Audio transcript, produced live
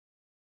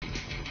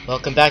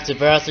Welcome back to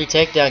Burnout 3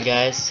 Takedown,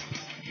 guys.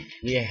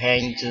 We are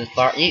heading to the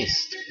far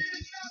east.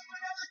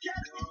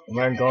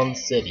 We're in Golden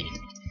City,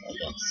 I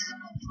guess.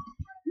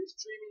 You're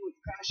streaming with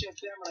Crash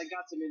FM, and I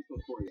got some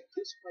info for you.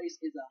 This place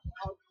is a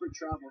hub for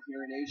travel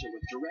here in Asia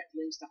with direct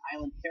links to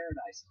Island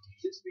Paradise.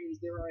 This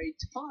means there are a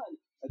ton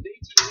of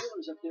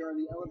 18-wheelers up there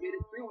on the elevated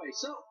freeway.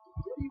 So,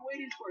 what are you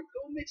waiting for?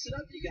 Go mix it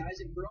up, you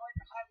guys, and for all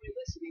your highway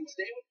listening,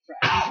 stay with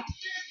Crash.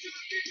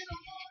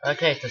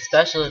 Okay, it's a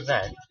special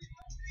event.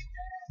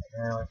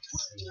 Now let's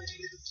see.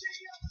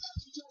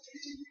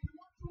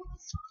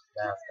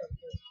 That's good.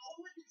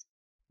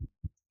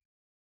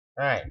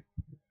 Alright.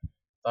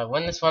 If I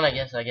win this one, I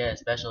guess I get a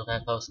special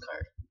event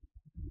postcard.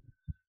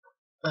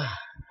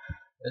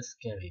 This is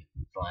gonna be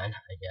fun,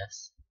 I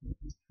guess.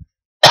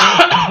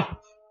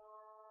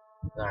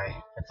 Sorry.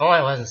 If only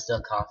I wasn't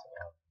still coughing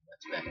out.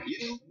 Much better.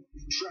 You,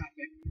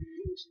 traffic,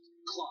 boost,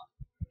 club.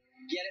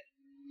 Get it?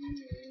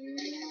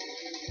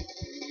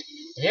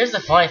 Here's the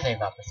funny thing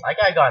about this. I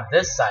gotta go on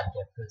this side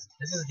here because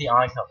this is the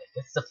oncoming.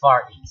 This is the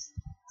far east.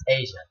 It's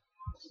Asia.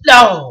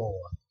 No!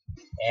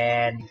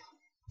 And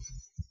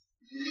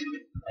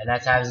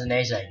that's how it's in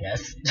Asia, I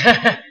guess.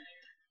 Alright,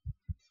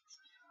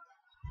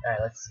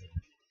 let's see.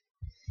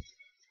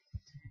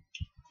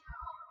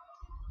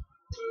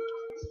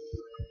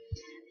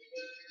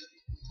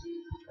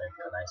 There we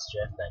go. Nice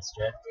drift, nice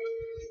drift.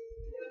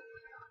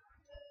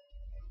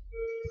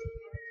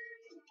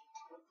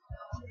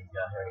 Here we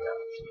go. Here we go.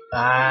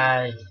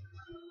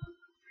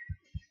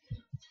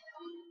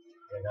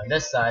 On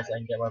this side, so I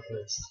can get more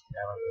boost.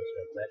 Get more boost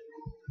real quick.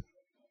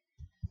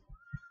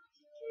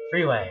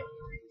 Freeway.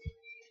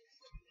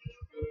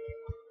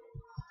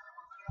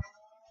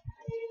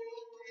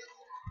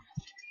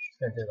 Just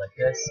gonna do it like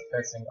this,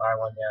 pressing R1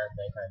 down as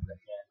many times as I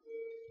can.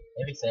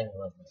 Maybe saving a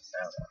little bit of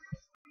sound.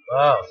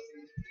 Whoa!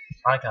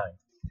 Oncoming.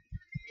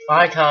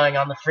 Oncoming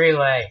on the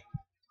freeway!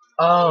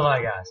 Oh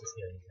my gosh, this is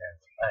getting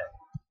terrible. Alright.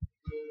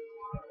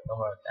 No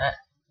more of that.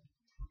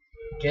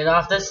 Get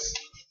off this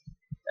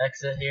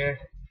exit here.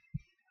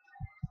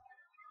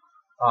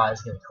 Oh,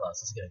 it's getting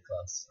close. It's getting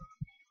close.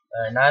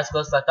 Not as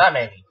close as I thought,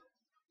 maybe.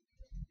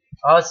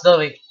 Oh, it's still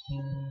weak.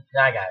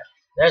 I got it.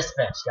 There's the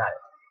finish. Got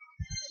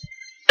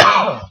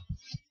it.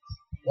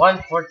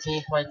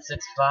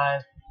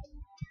 114.65.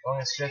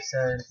 Longest trip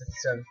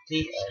 757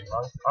 feet and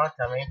longest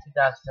oncoming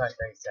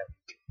 2,237.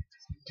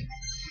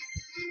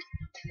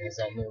 There's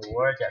that new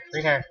award. Got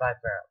 305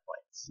 burnout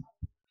points.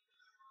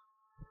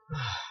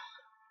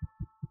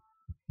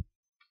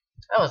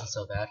 That wasn't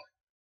so bad.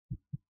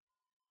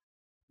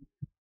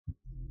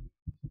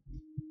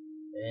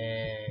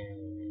 And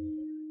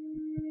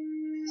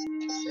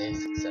say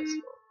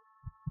successful.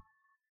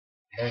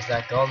 There's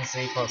that Golden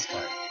City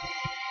postcard.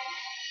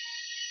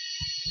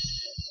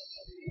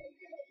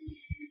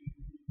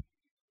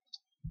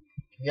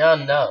 You all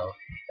know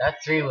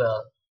that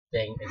 3-wheel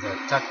thing is a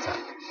tuk tuk.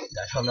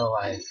 I don't know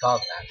why it's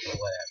called that, but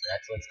whatever.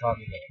 That's what it's called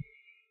in the game.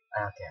 I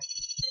don't care.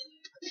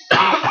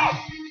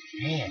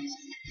 Man.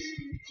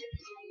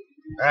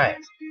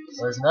 Alright, so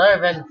there's another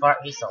event in Far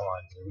East I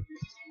want to do.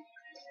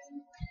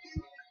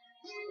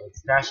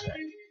 It's Crash Event.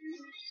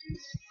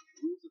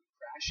 Rules of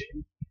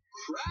crashing?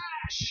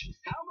 Crash!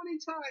 How many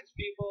times,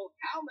 people?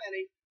 How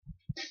many?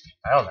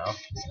 I don't know.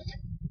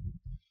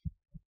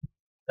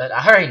 But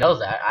I already know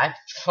that.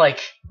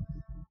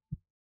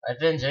 I've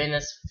been doing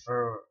this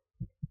for...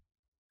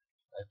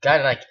 I've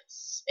gotten like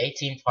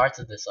 18 parts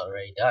of this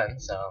already done,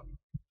 so...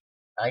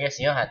 I guess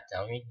you don't have to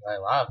tell me. Like,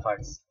 a lot of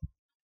parts.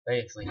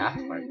 Basically half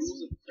parts.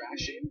 Rules of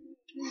crashing?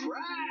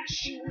 Crash!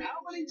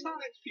 How many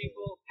times,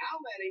 people? How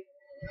many?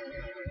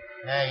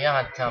 Yeah, you don't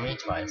have to tell me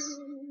twice.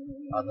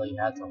 Although you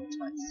have told me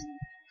twice.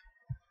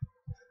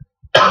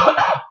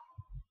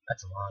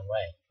 That's a long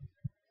way.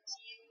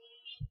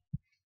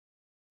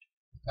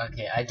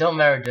 Okay, I don't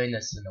remember doing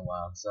this in a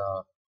while,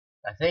 so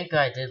I think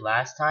what I did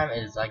last time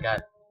is I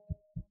tried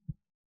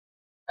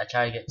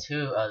to get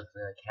 2 of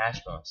the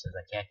cash bonuses.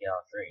 I can't get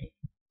all 3.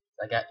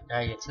 So I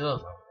tried to get 2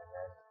 of them, and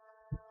then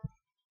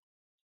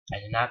I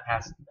did not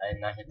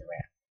hit the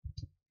ramp.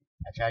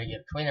 I tried to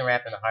get between the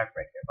ramp and the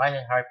heartbreaker. If I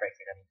hit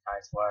heartbreaker, I need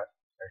times 4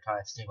 or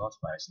times 2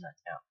 multipliers in that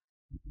count.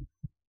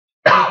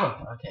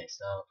 Okay,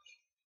 so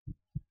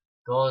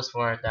goal is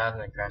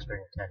 400,000 and crash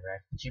breaker 10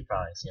 rank, which you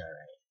probably see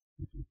already.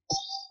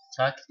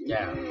 Tuck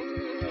down.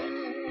 Okay.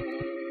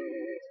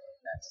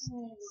 That's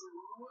nice.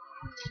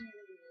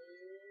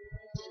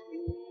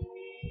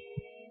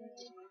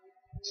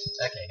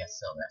 Okay, I guess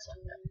still that's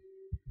like that.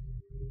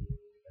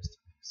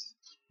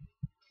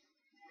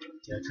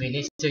 Between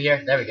these 2 here,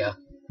 there we go.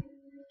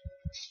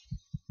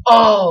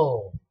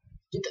 Oh!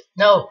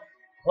 No!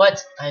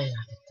 What? I did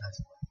not get the times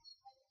 4.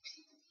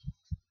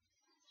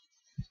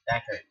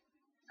 Backward.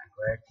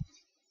 Backward.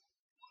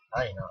 I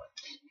don't even know it.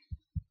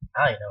 I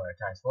don't even know where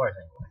times 4 is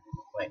anymore.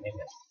 Wait,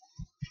 maybe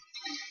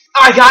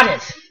I got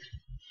it!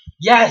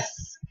 Yes!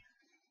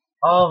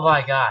 Oh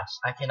my gosh.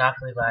 I cannot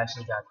believe I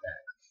actually got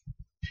that.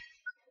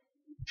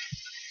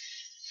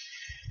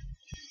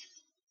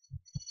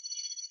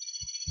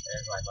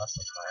 There's my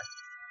muscle car.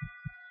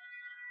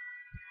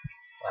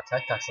 Well,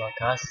 Tuk Tuk's on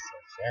cost,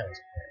 so damage.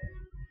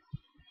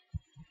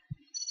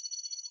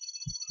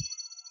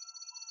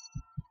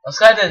 This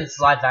guy didn't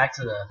slide back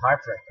to the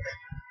Heartbreaker.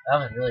 That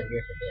was really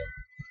weird if it did.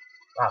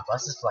 Wow,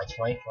 busted for like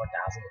 24,000 of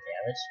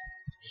damage?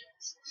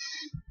 Jeez.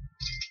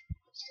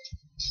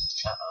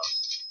 Uh-oh.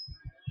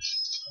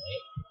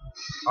 Wait.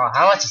 Oh,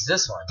 how much is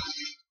this one?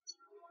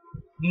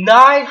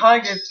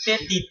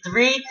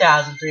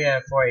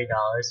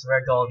 $953,340 for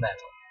a gold medal.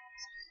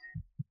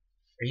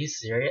 Are you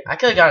serious? I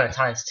could have gotten a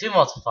 ×2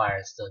 multiplier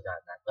and still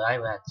gotten that, but I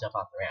would have to jump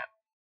off the ramp.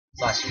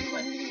 So I should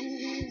quit.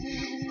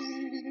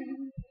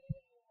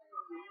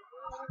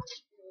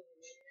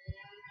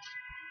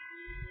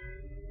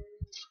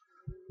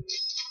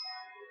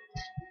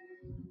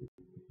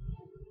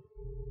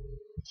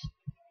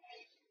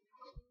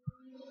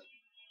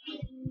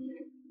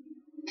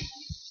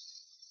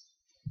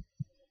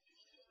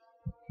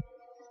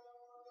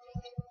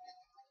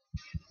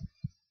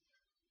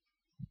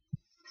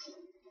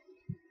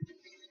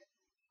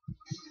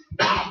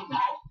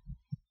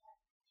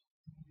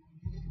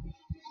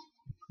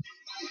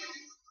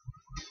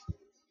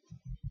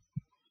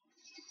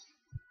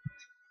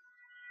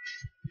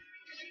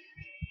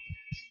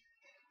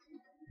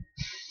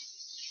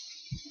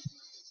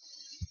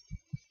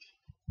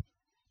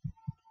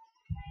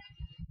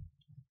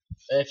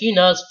 If you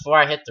notice, before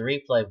I hit the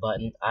replay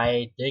button,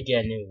 I did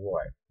get a new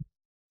award.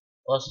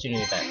 Plus 2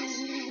 new events.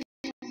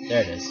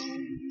 There it is.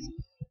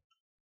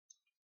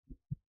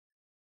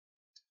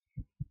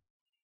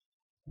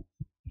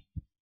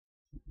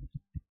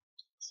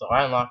 So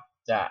I unlocked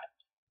that.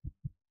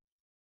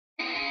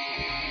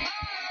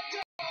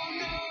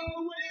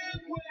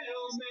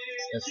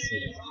 Let's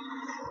see.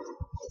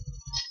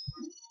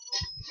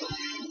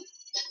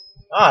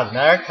 Ah,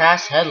 another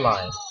crash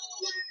headline.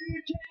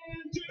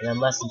 And I'm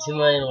less than 2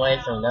 million away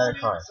from another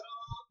car.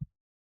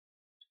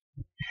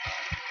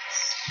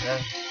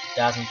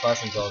 7,000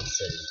 plus in Golden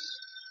City.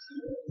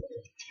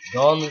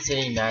 Golden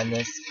City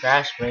madness.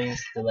 Crash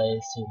brings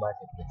delays to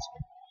market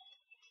district.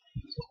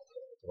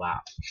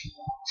 Wow.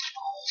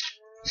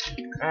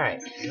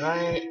 Alright,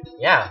 right.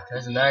 Yeah,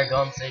 there's another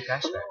Golden City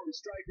crash event.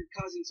 Striker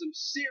causing some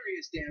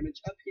serious damage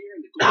up here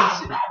in the Golden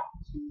City.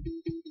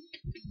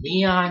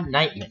 Neon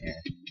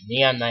Nightmare.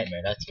 Neon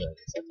Nightmare, that's what it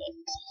is, okay.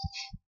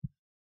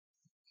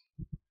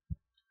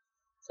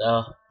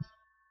 So,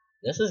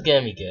 this is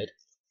gonna be good,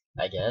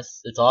 I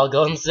guess. It's all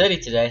Golden City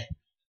today.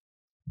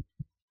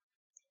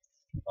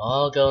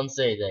 All Golden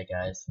City today,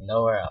 guys.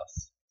 Nowhere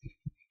else.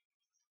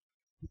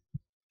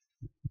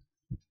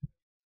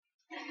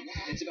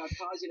 It's about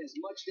causing as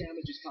much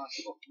damage as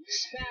possible.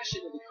 Smash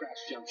into the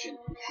crash junction.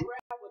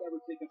 Grab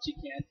whatever pickups you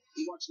can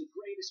and watch the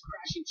greatest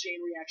crashing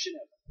chain reaction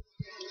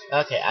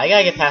ever. Okay, I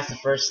gotta get past the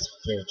first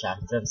series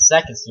chapter. Then the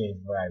second series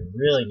where I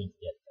really need to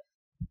get the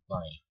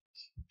money.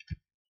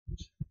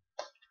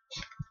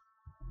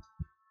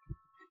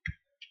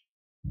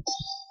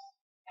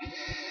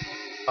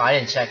 Oh, I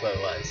didn't check what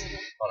it was.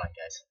 Hold on,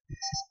 guys.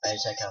 I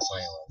didn't check how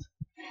funny it was.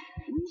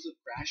 Rules of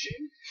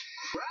crashing?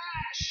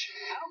 Crash!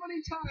 How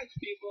many times,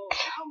 people?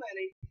 How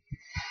many?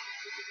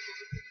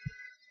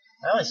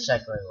 I always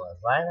check what it was.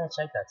 Why didn't I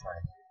check that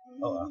time?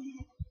 Oh well.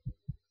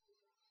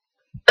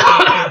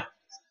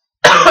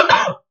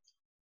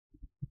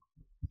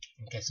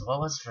 Okay, so what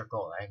was it for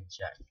gold? I didn't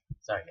check.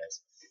 Sorry,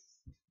 guys.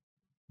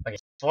 Okay,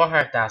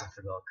 400,000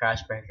 for gold.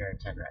 Crash Breaker and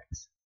 10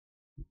 Rex.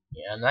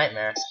 Yeah,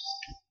 nightmare.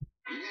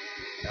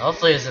 Now,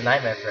 hopefully it's a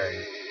nightmare for everyone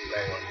out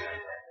there.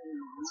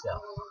 Let's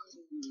go.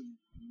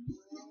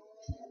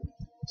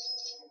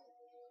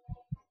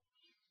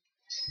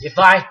 If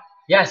I...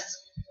 Yes!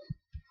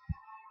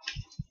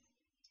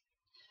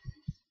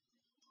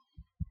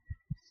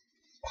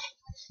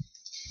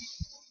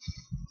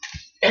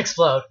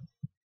 Explode!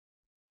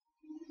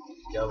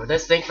 Go over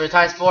this thing for ×4.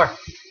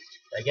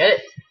 Did I get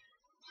it?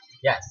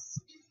 Yes.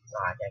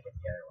 Oh, I can't get the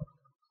other one.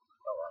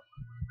 Oh well.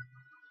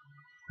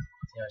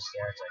 See how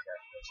scared I got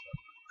this one.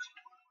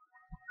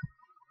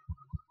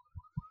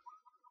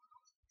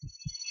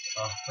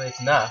 Oh, hopefully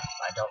it's enough.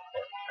 I don't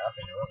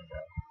think it will go.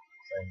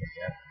 So I can get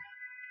the other one.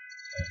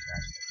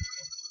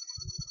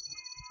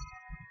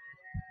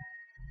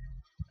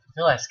 I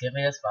feel like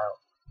skipping this, but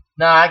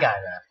no, I got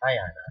enough.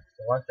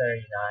 The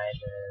 139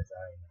 is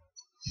already enough.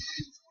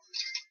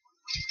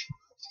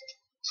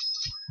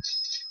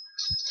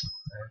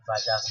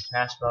 5,000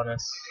 cash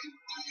bonus.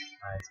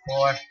 Times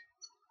 4.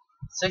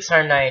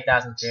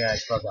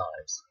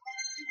 $698,312.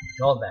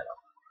 Gold medal.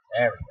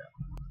 There we go.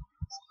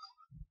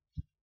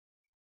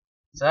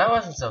 So that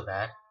wasn't so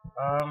bad.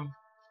 I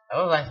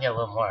would like to get a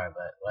little more,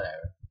 but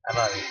whatever. How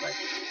about replay?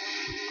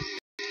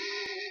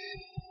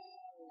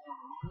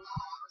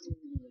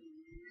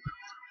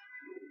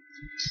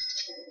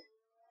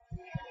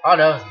 Oh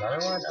no, there's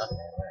another one?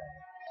 Okay, whatever.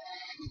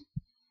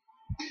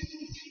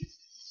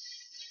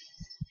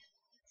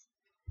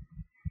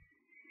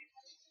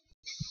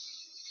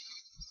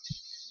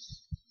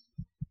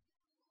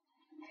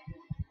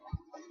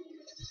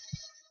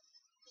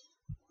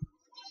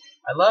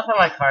 I love how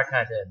my car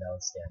kind of did a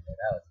nose stand there.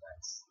 That was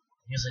nice.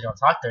 I usually don't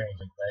talk during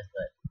gameplay,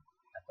 but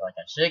I feel like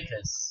I should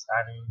because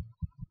I'm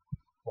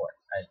bored.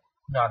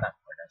 No, not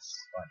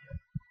Paradise.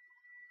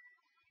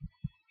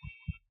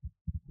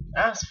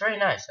 That was pretty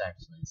nice,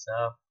 actually.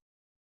 So,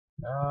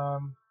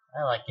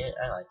 I like it.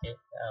 I like it.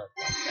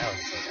 That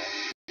was so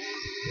nice.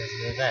 Let's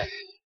move back.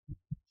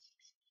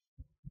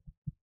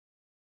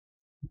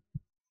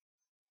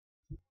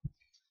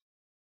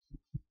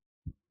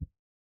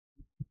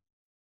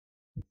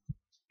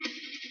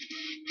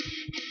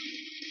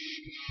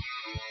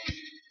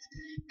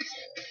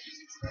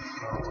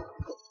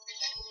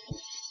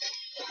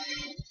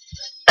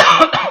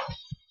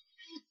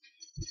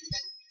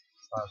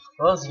 So I'm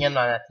closing in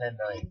on that 10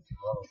 million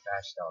global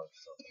crash dollars.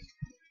 So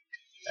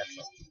that's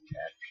not too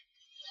bad.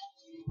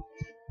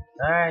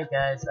 Alright,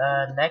 guys.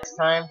 Next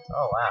time.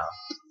 Oh wow.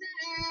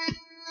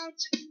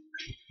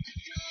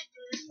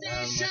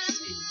 Let's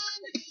see.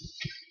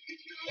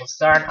 We'll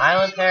start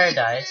Island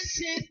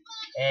Paradise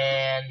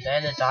and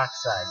then the Dock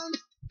Side.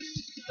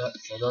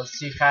 So those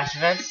two crash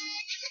events.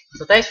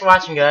 So thanks for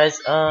watching, guys.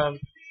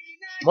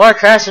 More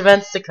crash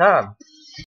events to come.